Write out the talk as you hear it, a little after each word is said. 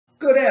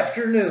Good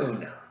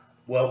afternoon.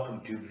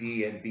 Welcome to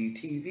VNB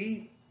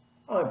TV.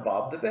 I'm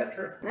Bob the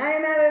Veteran. I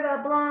am Heather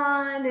the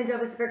Blonde, and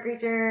Toby Super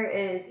Creature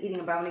is eating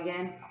a bone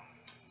again.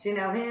 Do you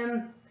know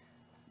him?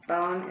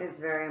 Bone is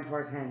very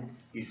important.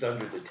 He's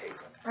under the table.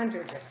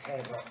 Under the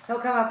table. He'll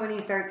come up when he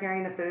starts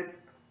hearing the food.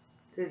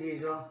 It's as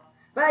usual.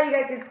 But you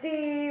guys can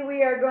see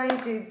we are going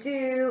to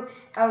do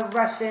a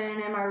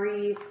Russian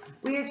MRE.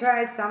 We had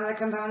tried some of the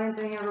components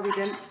in here, but we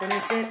didn't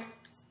finish it.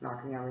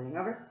 Knocking everything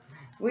over.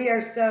 We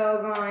are so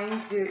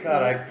going to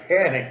God, I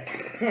panicked.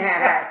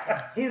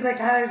 He's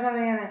like, oh, there's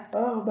something in it.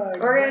 Oh my God.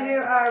 We're going to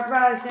do our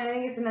Russian. I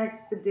think it's an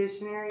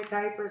expeditionary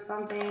type or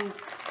something.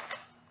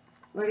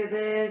 Look at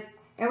this.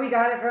 And we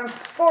got it from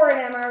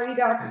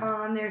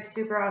forwardmre.com. They're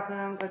super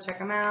awesome. Go check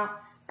them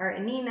out. Art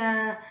and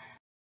Nina.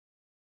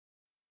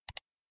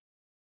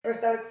 We're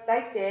so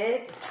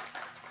excited.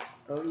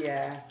 Oh,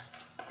 yeah.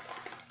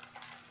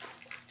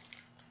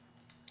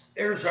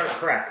 There's our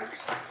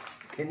crackers.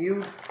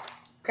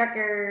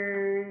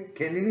 Crackers.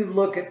 Can you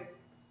look at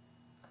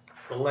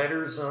the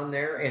letters on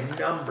there and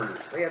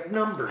numbers? They have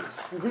numbers.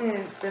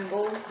 And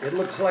symbols. It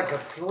looks like a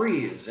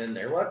 3 is in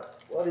there. What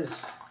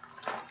is?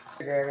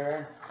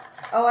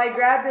 Oh, I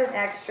grabbed an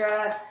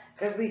extra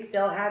because we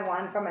still had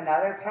one from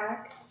another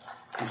pack.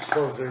 You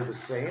suppose they're the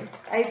same?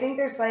 I think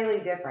they're slightly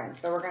different,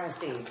 so we're gonna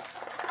see.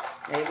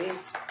 Maybe.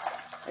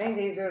 I think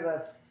these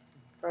are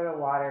for the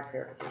water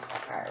purification.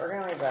 All right, we're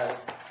gonna leave those.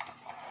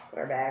 Put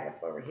our bag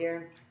up over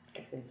here.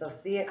 You can still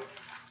see it.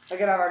 Look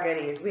at all our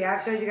goodies. We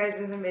have showed you guys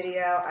in some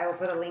video. I will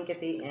put a link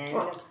at the end.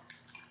 Oh.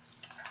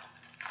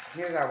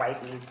 Here's our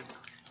wipes.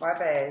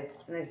 Wipes.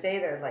 And they say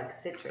they're like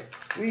citrus.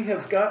 We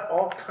have got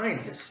all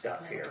kinds of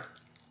stuff here.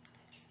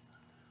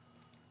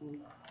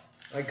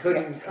 I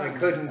couldn't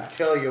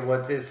tell you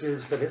what this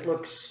is, but it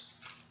looks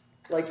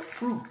like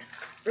fruit.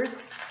 Fruit?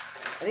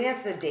 I think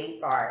that's the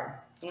date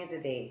bar. I think it's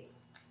a date.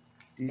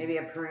 Maybe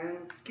a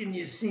prune. Can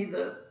you see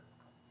the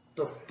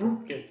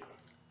fruit date?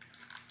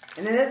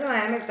 And then this one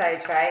I'm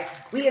excited to try.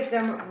 We have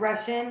some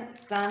Russian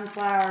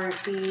sunflower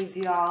seeds,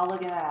 y'all.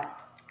 Look at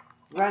that.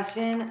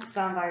 Russian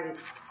sunflower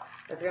seeds.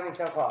 That's going to be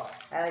so cool.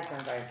 I like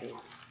sunflower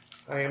seeds.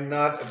 I am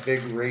not a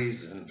big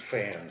raisin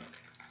fan.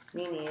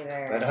 Me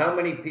neither. But how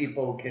many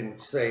people can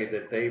say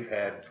that they've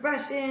had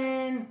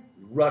Russian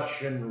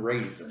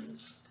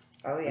raisins?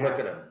 Oh, yeah. Look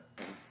at them.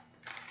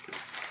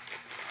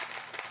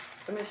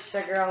 So much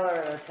sugar all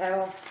over the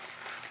table.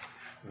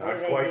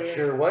 Not quite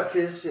sure what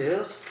this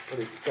is, but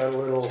it's got a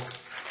little...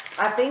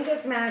 I think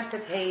it's mashed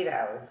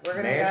potatoes.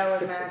 We're going to go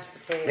with mashed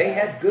potatoes. They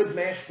had good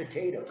mashed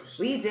potatoes.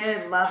 We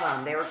did love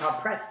them. They were called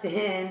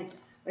Preston.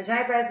 Which,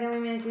 hi Preston, we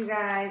miss you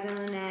guys, and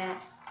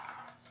Lynette.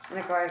 And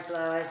of course,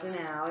 Lois and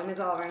Al. We miss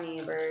all of our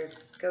neighbors.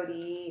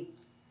 Cody.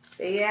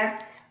 But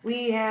yeah,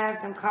 we have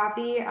some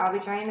coffee. I'll be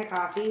trying the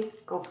coffee.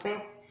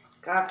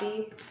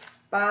 Coffee.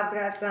 Bob's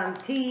got some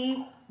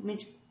tea.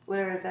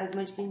 Whatever it says,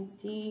 Michigan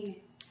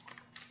tea.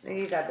 I think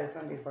he's had this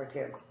one before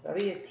too. So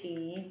he has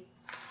tea.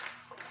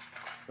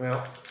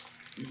 Well,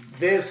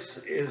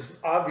 this is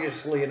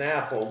obviously an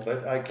apple,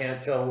 but I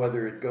can't tell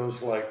whether it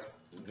goes like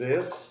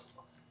this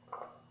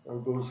or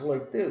goes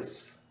like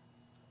this.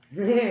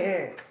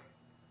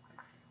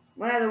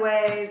 One of the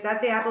ways.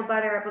 That's the apple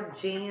butter, apple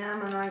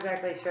jam. I'm not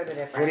exactly sure the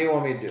difference. What do you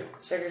want me to do?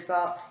 Sugar,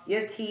 salt. You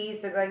have tea,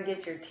 so go ahead and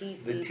get your tea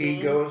seeping. The tea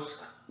goes?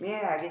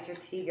 Yeah, get your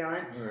tea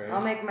going. Right.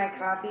 I'll make my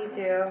coffee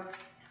too.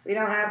 We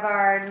don't have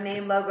our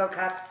name logo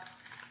cups.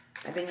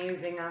 I've been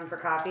using them for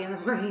coffee in the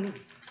mornings.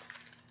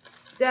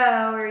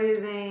 So we're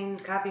using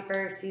coffee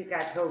first. He's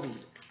got Toby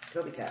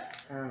cup.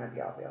 I don't know if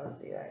y'all be able to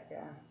see that.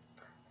 Yeah.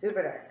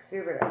 Super dark,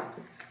 super dark.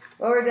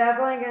 Well, we're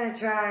definitely going to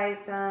try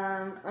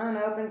some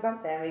unopened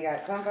something. We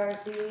got sunflower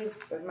seeds.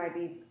 Those might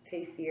be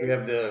tastier. We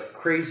have the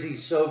crazy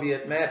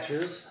Soviet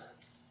matches.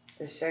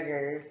 The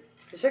sugars.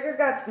 The sugars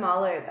got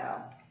smaller,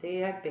 though. They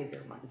had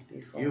bigger ones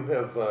before. You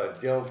have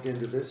delved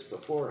into this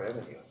before,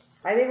 haven't you?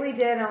 I think we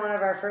did on one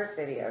of our first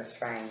videos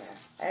trying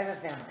this. I have a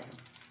feeling.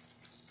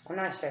 I'm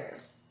not sure.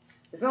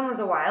 This one was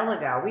a while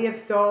ago. We have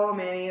so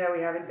many that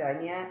we haven't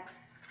done yet.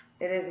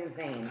 It is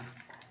insane.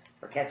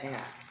 We're catching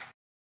up.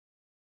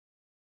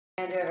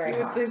 You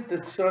would think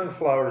that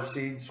sunflower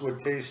seeds would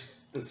taste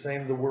the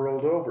same the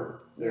world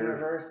over. They're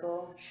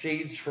universal.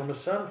 Seeds from a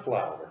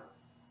sunflower,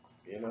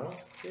 you know?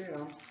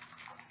 True.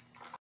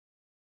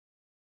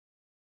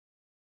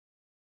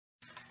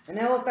 And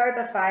then we'll start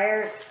the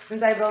fire.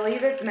 Since I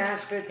believe it's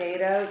mashed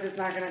potatoes, it's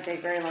not going to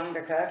take very long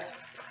to cook.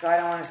 So I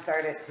don't want to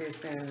start it too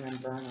soon and then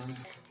burn them.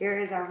 Here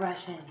is our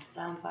Russian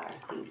sunflower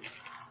seeds.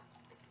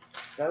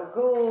 So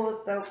cool,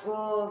 so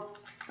cool.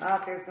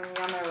 Oh, here's some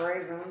yummy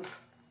raisins.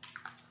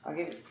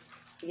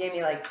 He gave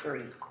me like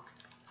 3.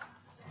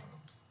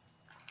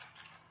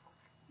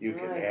 You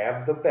can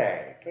have the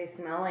bag. They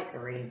smell like a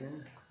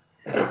raisin.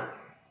 What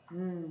do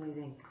you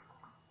think?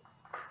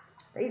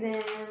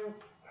 Raisins.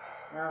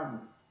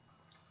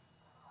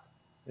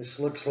 This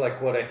looks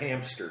like what a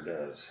hamster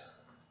does.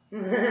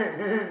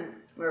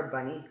 Or a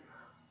bunny.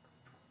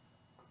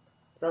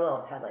 It's a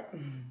little pellet.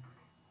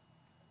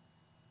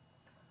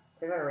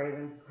 There's our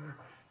raisin.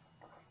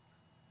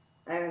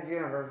 I think it's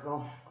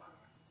universal.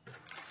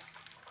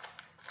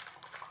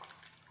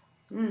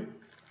 I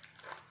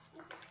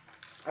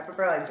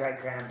prefer like dried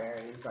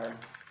cranberries or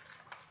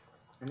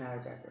another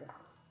dry fruit.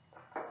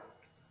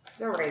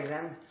 The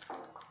raisin.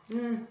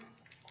 If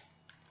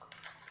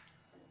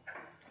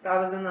I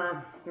was in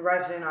the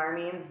Russian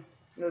Army,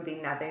 it would be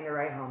nothing to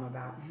write home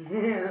about.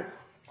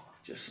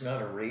 Just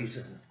not a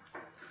raisin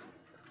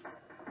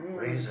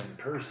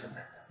person.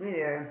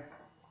 Yeah.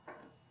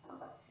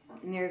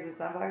 And here's the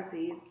sunflower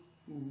seeds.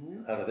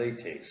 How do they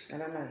taste? I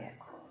don't know yet.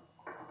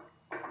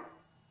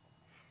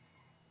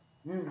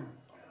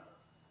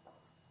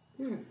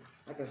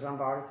 Like a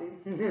sunflower seed.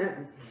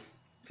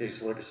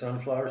 Tastes like a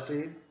sunflower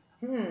seed?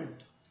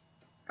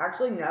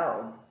 Actually,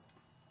 no.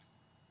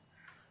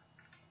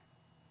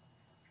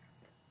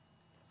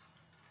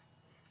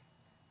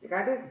 It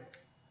kind of tastes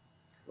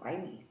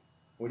limey.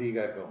 What do you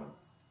got going?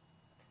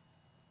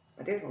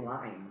 It tastes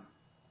lime.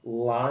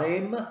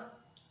 Lime?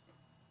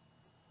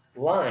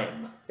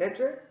 Lime.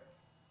 Citrus?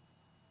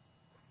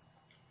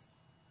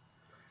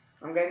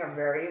 I'm getting a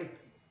very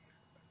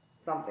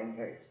something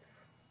taste.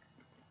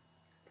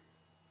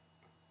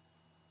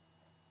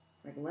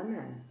 Like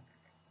lemon.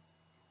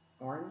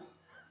 Orange.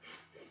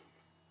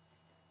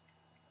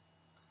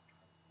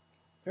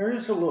 There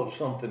is a little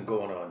something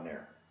going on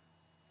there.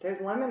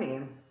 Tastes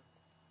lemony.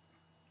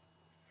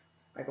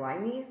 Like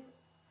limey?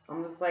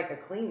 Almost like a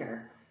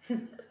cleaner.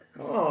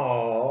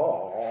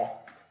 Oh.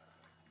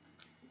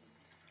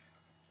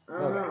 I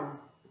don't know.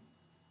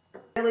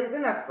 At least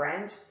in the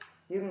French,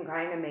 you can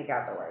kind of make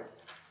out the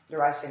words. The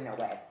Russian, no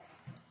way.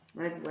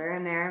 Like, where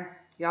in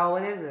there? Y'all,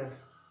 what is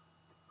this?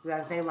 Does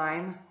that say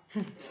lime?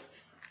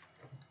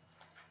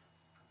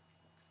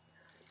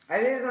 I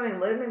think it's something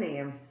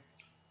lemony.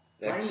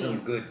 That's Limey.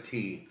 some good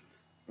tea.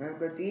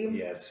 Good tea?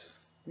 Yes.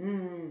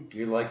 Mmm.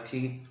 You like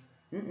tea?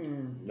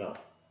 No.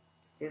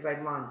 It's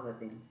like lawn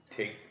clippings.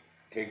 Take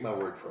my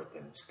word for it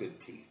then. It's good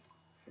tea.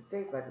 It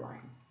tastes like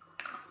lime.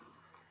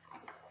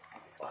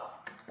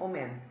 Oh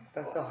man,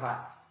 that's still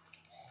hot.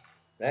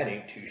 That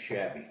ain't too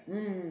shabby.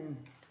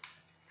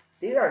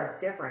 These are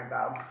different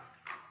though.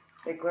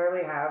 They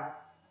clearly have,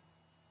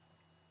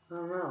 I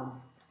don't know,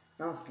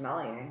 I don't smell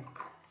anything.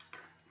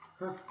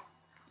 Huh.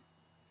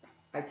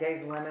 I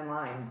taste lemon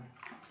lime.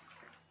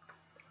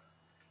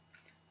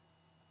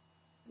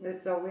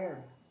 It's so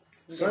weird.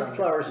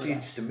 Sunflower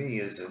seeds to me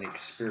is an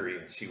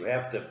experience. You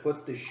have to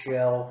put the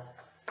shell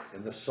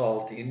and the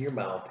salt in your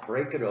mouth,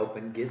 break it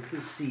open, get the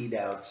seed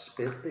out,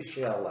 spit the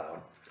shell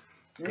out.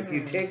 If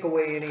you take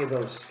away any of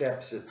those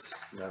steps, it's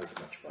not as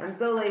much fun. I'm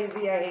so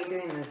lazy, I hate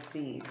doing the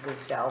seed, the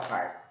shell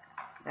part.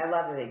 I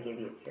love that they give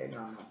you it too,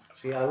 normal.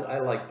 See, I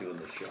like doing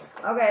the shell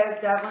part. Okay, it's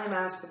definitely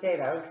mashed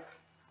potatoes.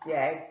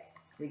 Yay.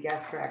 We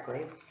guessed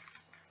correctly.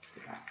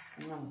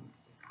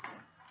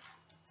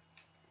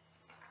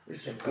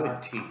 This is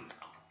good tea.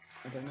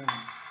 I don't know.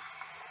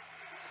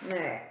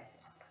 Alright.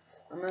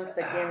 I'm gonna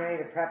start getting ready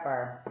to prep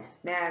our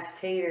mashed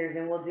taters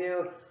and we'll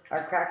do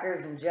our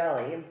crackers and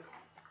jelly.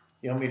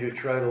 You want me to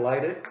try to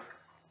light it?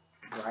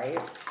 Right?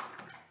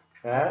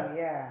 Huh?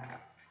 Yeah.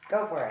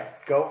 Go for it.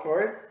 Go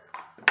for it?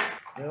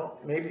 Well,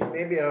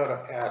 maybe I ought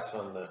to pass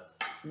on the...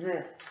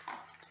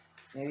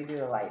 Maybe do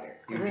the lighter.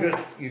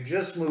 You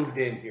just moved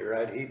in here.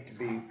 I'd hate to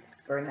be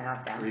Burn the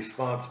house down.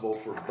 responsible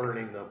for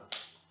burning the...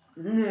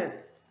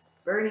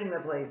 Burning the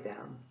place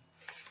down.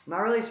 I'm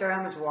not really sure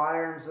how much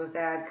water I'm supposed to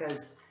add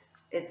because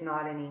it's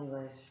not in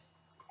English.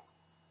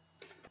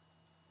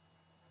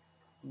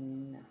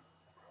 No.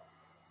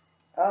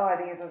 Oh, I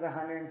think it says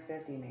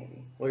 150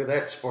 maybe. Look at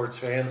that, sports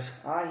fans.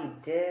 Oh, he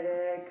did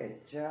it.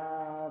 Good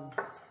job.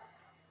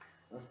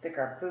 We'll stick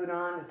our food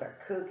on to start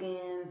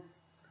cooking.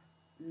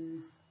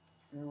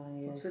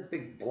 What's that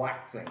big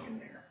black thing in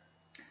there?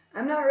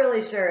 I'm not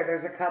really sure.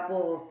 There's a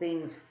couple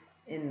things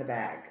in the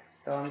bag.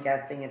 So I'm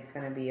guessing it's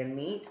going to be a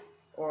meat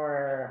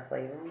or a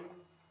flavoring.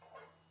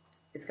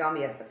 It's going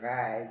to be a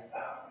surprise.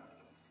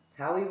 It's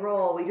how we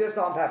roll. We do have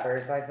salt and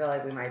pepper, so I feel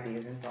like we might be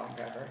using salt and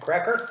pepper.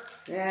 Cracker?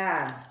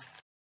 Yeah.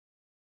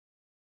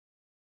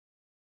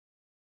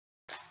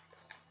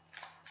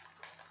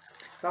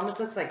 It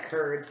almost looks like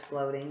curds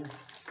floating.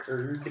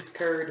 Curd.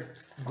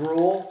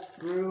 Gruel?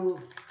 Brew.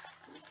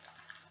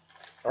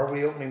 Are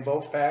we opening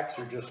both packs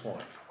or just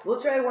one?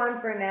 We'll try one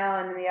for now,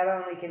 and then the other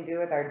one we can do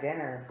with our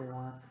dinner if we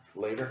want.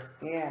 Later?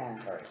 Yeah.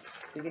 All right.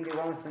 We can do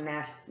one with some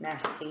mashed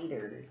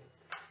taters.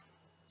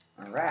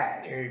 All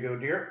right. There you go,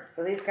 dear.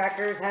 So these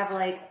crackers have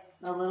like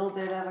a little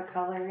bit of a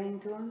coloring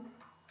to them.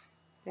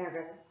 See how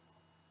cracker?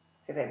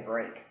 See if they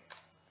break.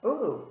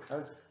 Ooh,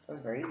 that was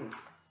very easy.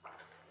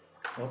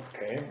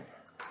 Okay.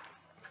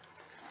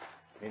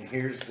 And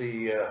here's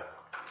the...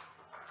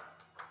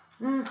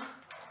 Kind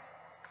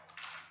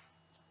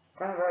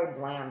of very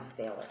bland,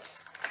 scale-ish.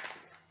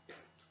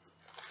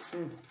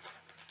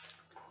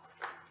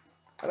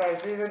 Okay,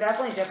 so these are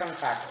definitely different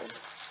crackers.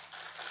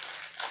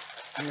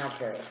 I'm not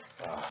curious.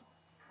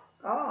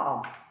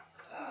 Oh.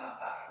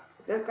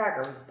 This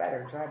cracker was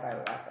better. Try by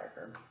with that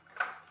cracker.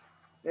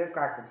 This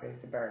cracker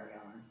tasted better than the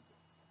other one.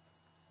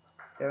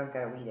 The other one's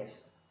got a wheatish.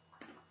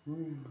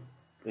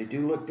 They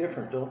do look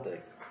different, don't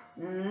they?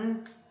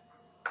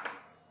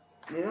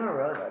 These are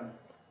really good.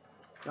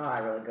 They're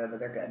not really good, but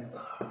they're good.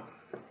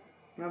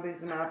 There'll be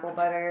some apple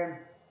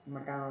butter. I'm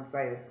kind of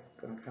excited it's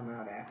going to come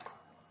out at.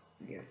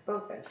 Yes,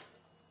 both sides.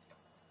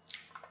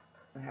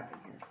 What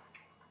happened here?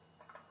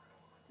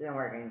 It isn't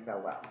working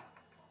so well.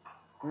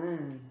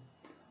 Mmm.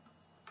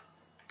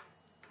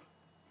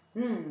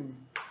 Mmm.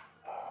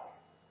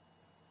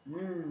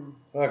 Mmm.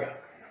 Okay.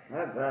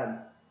 That's good.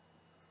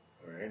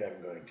 Alright,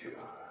 I'm going to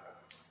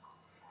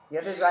The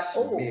other's like,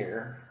 oh, look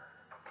smear.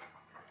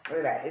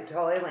 at that. It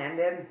totally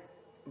landed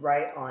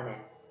right on it.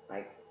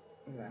 Like,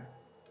 yeah.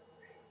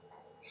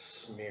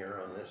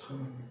 Smear on this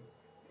one.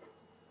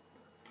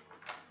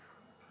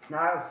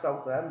 That was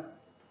so good.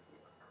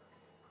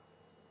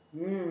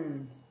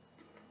 Mmm.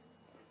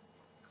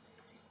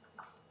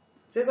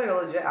 Tastes like a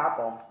legit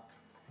apple.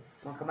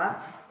 Wanna come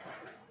up?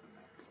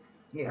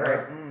 He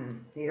heard it.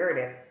 He heard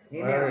it.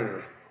 He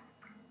knew.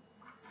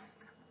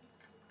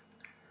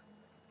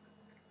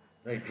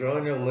 They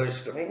join the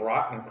list of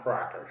rotten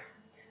crackers.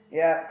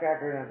 Yeah,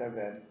 crackers are so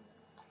good.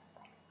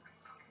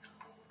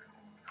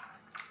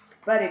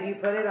 But if you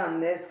put it on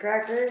this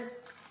cracker,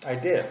 I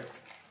did.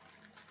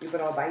 you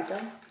put all bite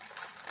them?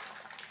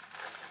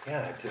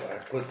 Yeah, I did. I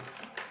put.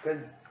 Because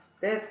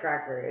this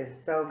cracker is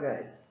so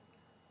good.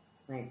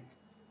 Like,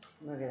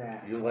 look at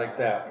that. You like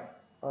that one?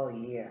 Oh,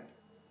 yeah.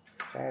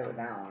 Try it with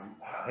that one.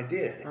 I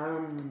did.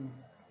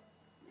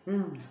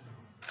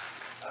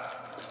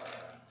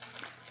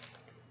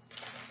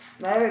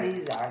 Whatever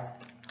these are.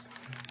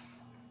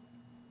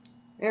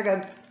 They're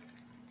good.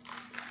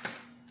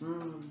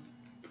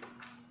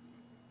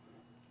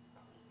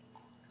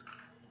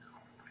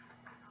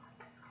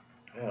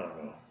 I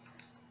don't know.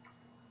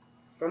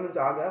 From the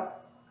doggo?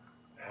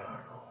 I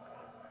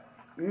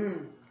don't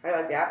know. I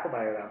like the apple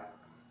butter though.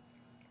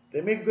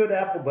 They make good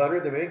apple butter.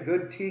 They make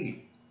good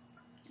tea.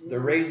 The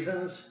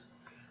raisins,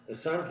 the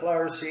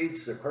sunflower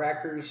seeds, the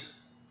crackers.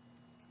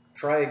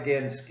 Try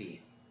again,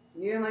 ski.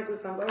 You didn't like the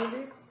sunflower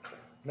seeds?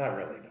 Not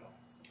really,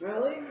 no.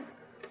 Really?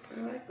 I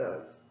like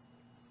those.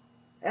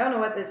 I don't know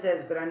what this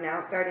is, but I'm now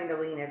starting to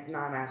lean it's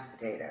not mashed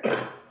potato.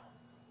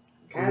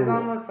 Kind of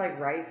almost like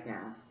rice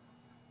now.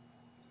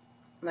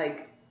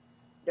 Like,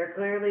 there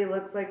clearly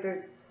looks like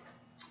there's,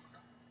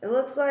 it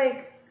looks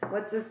like,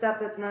 what's the stuff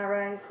that's not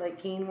rice? Like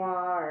quinoa,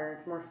 or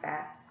it's more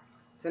fat.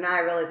 So now I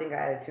really think I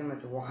added too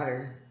much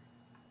water.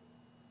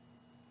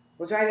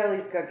 We'll try to at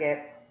least cook it.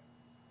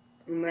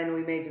 And then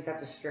we may just have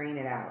to strain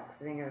it out.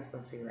 Because I think it was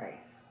supposed to be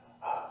rice.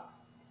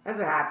 That's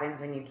what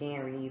happens when you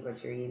can't read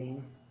what you're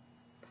eating.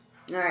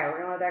 Alright,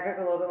 we're going to let that cook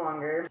a little bit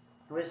longer.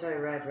 I wish I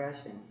read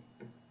Russian.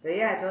 But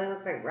yeah, it totally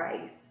looks like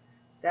rice.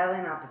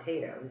 Sadly not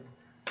potatoes.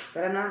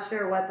 But I'm not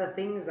sure what the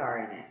things are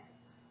in it.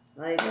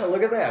 Like, Oh,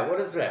 look at that. What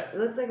is that? it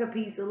looks like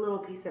a little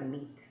piece of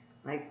meat.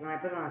 Like, when I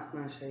put it on a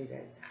spoon, I'll show you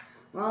guys.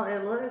 Well,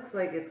 it looks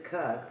like it's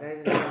cooked. I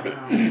just don't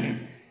know.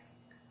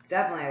 It's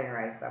definitely adding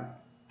rice, though.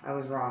 I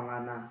was wrong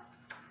on the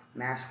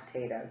mashed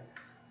potatoes.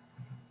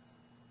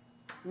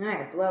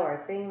 Alright, blow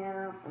our thing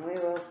out, and we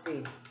will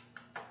see.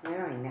 We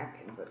don't need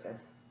napkins with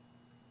this.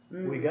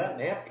 We got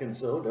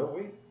napkins, though, don't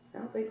we? I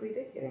don't think we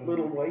did get any.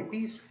 Little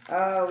wipies?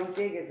 Oh, we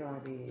did get some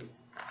of these.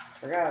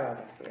 Forgot about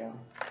that deal.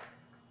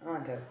 I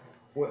want to.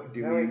 What,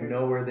 do we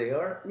know where they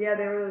are? Yeah,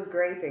 there were those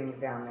gray things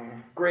down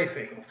there. Gray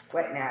thing.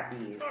 Wet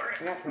nappies.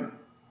 I got some.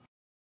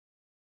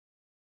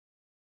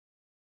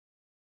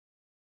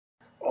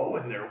 Oh,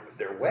 and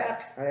they're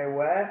wet. Are they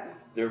wet?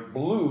 They're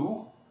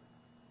blue.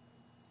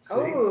 See?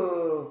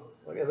 Oh,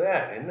 Look at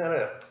that. Isn't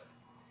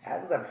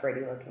that's a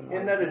pretty looking one.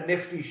 isn't that a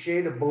nifty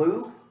shade of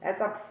blue?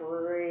 That's a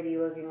pretty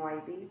looking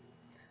wipey.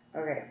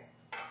 Okay,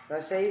 so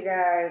I'll show you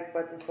guys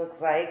what this looks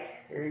like.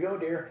 Here you go,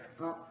 dear.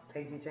 Oh,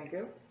 thank you.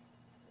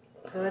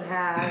 So it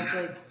has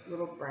like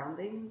little brown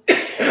things.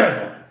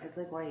 It's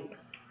like white.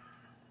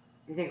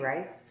 You think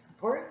rice?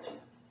 Porridge?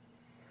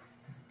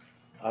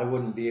 I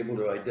wouldn't be able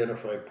to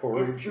identify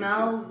porridge. It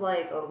smells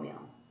like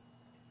oatmeal.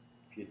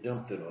 If you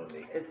dumped it on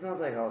me. It smells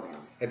like oatmeal.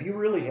 Have you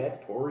really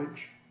had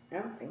porridge? I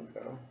don't think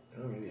so.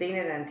 Oh, yeah. Seen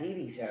it on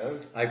TV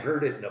shows. I've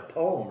heard it in a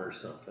poem or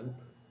something.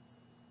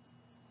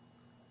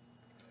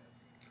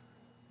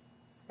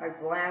 Like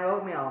bland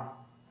oatmeal.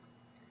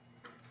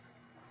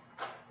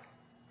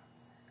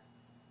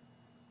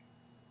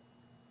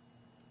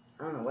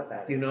 I don't know what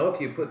that is. You know, if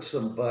you put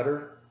some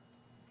butter,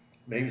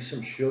 maybe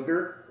some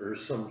sugar or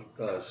some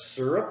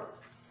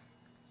syrup,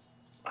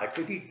 I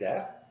could eat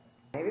that.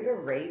 Maybe they're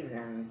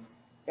raisins.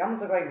 They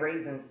almost look like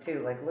raisins too.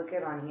 Like look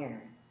at on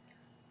here.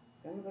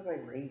 They almost look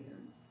like raisins.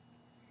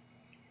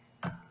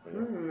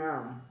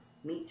 No.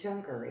 Meat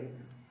chunk or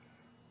raisin?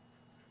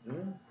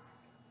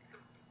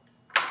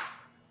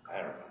 I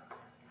don't know.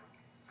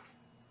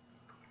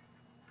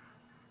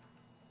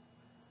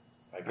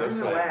 I don't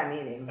know what I'm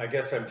eating. I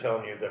guess I'm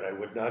telling you that I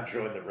would not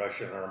join the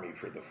Russian army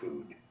for the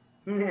food.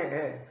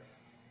 Maybe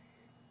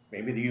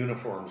the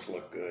uniforms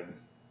look good.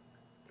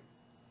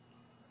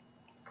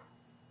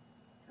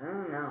 I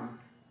don't know.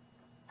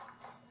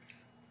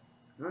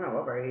 I don't know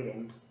what we're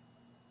eating.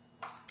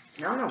 I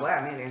don't know what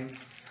I'm eating.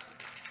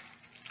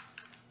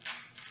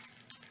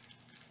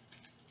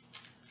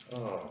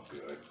 Oh,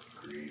 good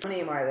grief. I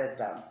need more of this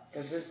stuff,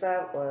 because this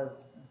stuff was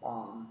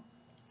bomb.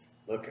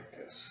 Look at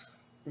this.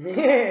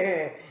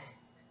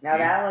 Now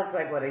that looks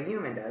like what a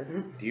human does.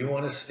 Do you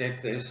want to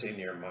stick this in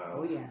your mouth?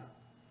 Oh yeah.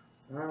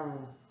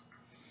 Oh.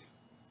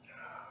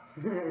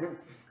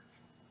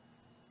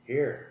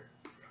 Here.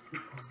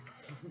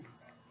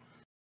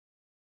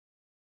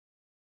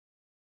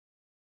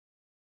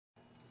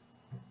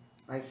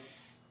 Like,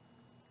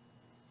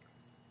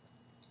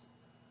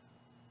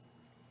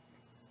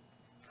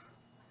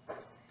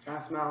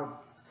 that smells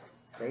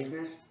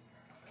craziness.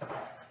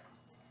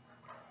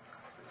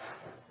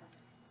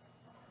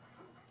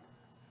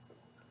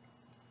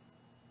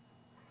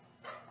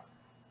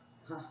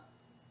 Huh.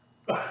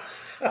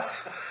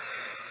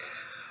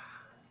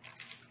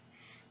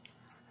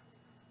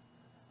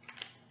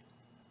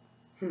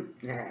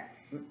 Yeah.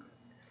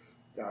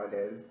 That's all it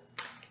is.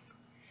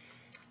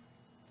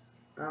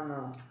 I don't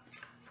know.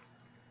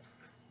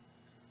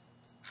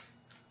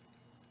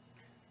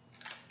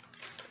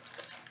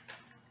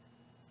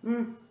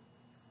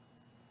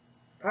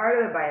 Part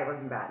of the bite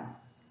wasn't bad.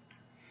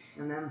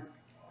 And then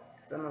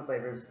some of the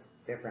flavors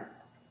different.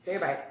 Take a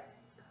bite.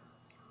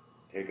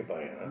 Take a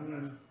bite,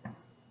 huh?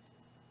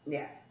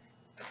 Yes.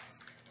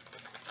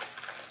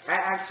 I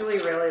actually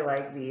really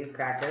like these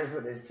crackers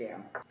with this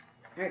jam.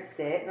 Alright,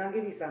 sit, and I'll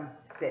give you some.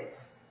 Sit.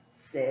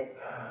 Sit.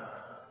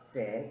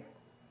 Sit.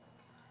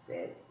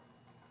 Sit.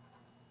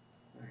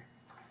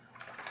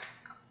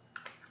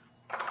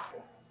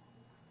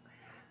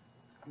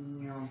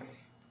 Yum.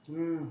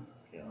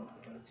 Yeah,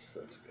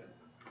 that's good.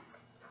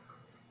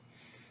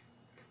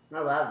 I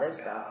love this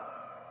stuff.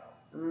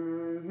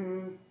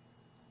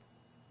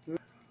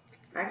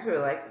 I actually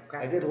like this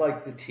cracker. I did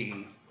like the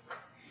tea.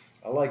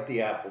 I like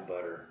the apple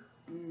butter.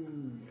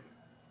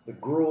 The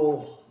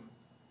gruel,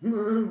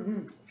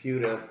 if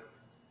you'd have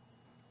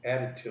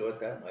added to it,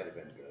 that might have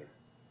been good.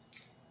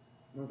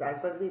 Was that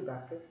supposed to be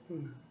breakfast?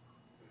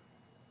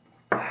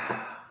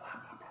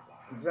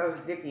 So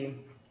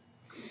sticky.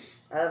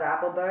 I love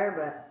apple butter,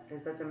 but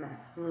it's such a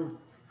mess.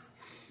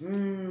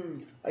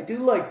 I do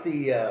like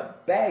the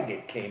bag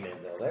it came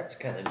in, though. That's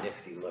kind of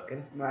nifty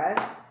looking. Right?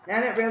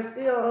 And it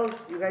reseals.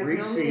 You guys know me.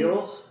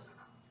 Reseals.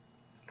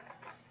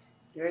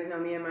 You guys know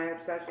me and my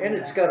obsession. And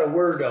it's got a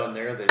word on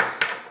there that's,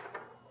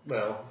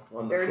 well,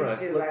 on the front.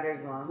 32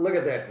 letters long. Look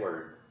at that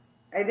word.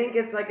 I think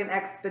it's like an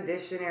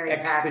expeditionary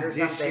pack or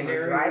something.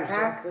 A dry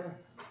pack.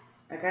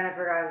 I kind of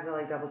forgot. I was going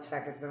to like double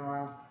check. It's been a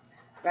while.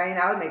 But I mean,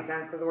 that would make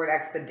sense because the word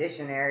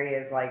expeditionary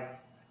is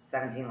like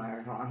 17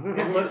 letters long.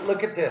 And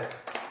look at that.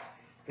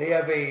 They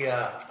have a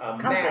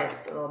compass,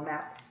 map. a little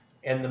map.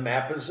 And the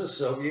map is the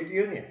Soviet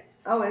Union.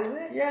 Oh, is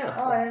it? Yeah.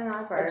 Oh, I didn't know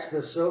that part. That's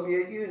the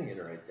Soviet Union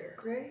right there.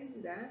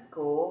 Crazy. That's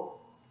cool.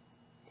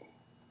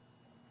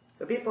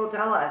 So people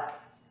tell us,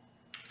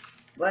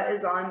 what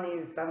is on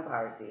these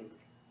sunflower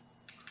seeds?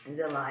 Is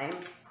it lime?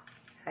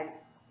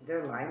 Is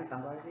there lime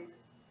sunflower seeds?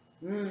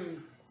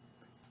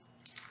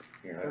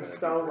 They're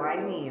so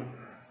limey.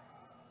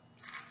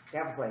 They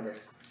have flavor.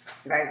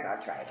 You guys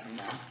gotta try it.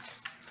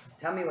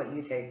 Tell me what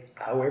you taste.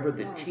 However,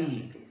 the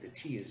tea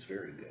is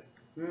very good.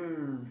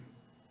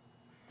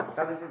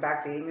 So this is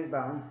back to eating his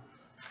bone.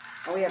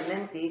 Oh, we have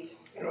mints each.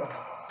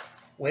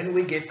 When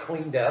we get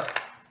cleaned up,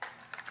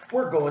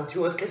 we're going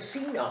to a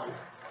casino.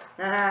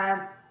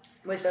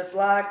 Wish us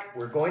luck.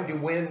 We're going to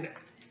win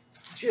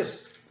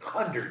just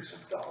hundreds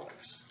of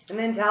dollars. And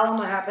then tell them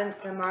what happens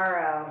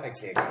tomorrow. I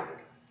can't get it.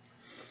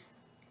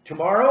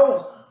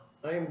 Tomorrow,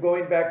 I am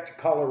going back to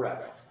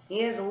Colorado.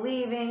 He is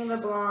leaving the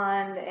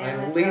blonde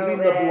and I'm the leaving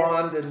Toby. the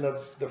blonde and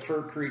the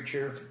fur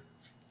creature.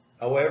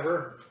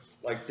 However,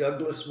 like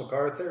Douglas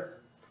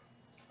MacArthur,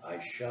 I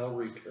shall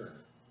return.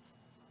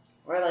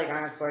 Or like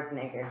Arnold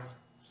Schwarzenegger.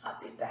 I'll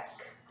be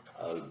back.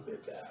 I'll be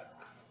back.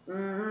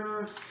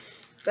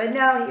 But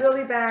no, he will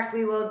be back.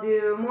 We will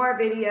do more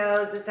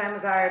videos. This time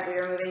was hard. We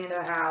were moving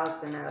into a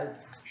house and that was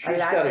She's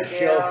got a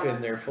shelf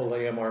in there full of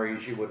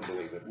MREs. You wouldn't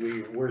believe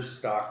it. We're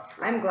stocked.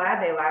 I'm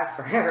glad they last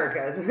forever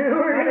because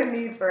we're going to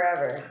need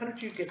forever. How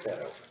did you get that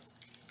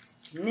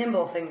open?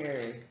 Nimble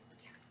fingers.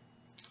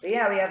 But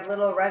yeah, we have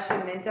little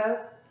Russian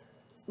Mentos.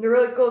 They're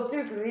really cool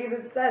too because it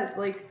even says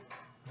like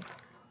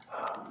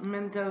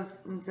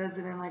Mentos and says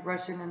it in like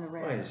Russian in the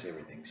red. Why is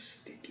everything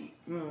sticky?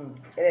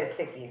 It is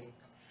sticky.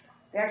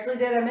 We actually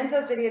did a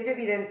Mentos video too if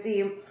you didn't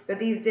see, but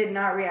these did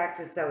not react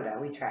to soda.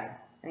 We tried.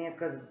 I think it's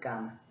because it's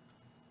gum.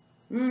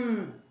 Hope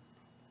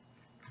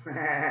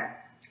you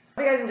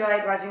guys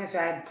enjoyed watching us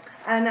try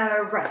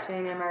another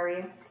Russian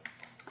MRE.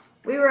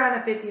 We were on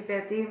a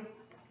 50-50.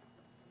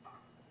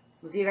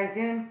 We'll see you guys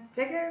soon.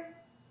 Take care.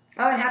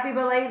 Oh, and happy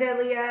belated,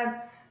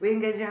 Leah. We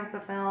didn't get a chance to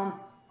film.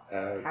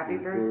 Happy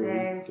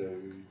birthday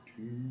to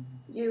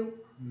you.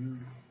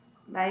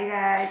 Bye, you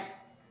guys.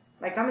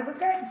 Like, comment,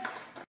 subscribe.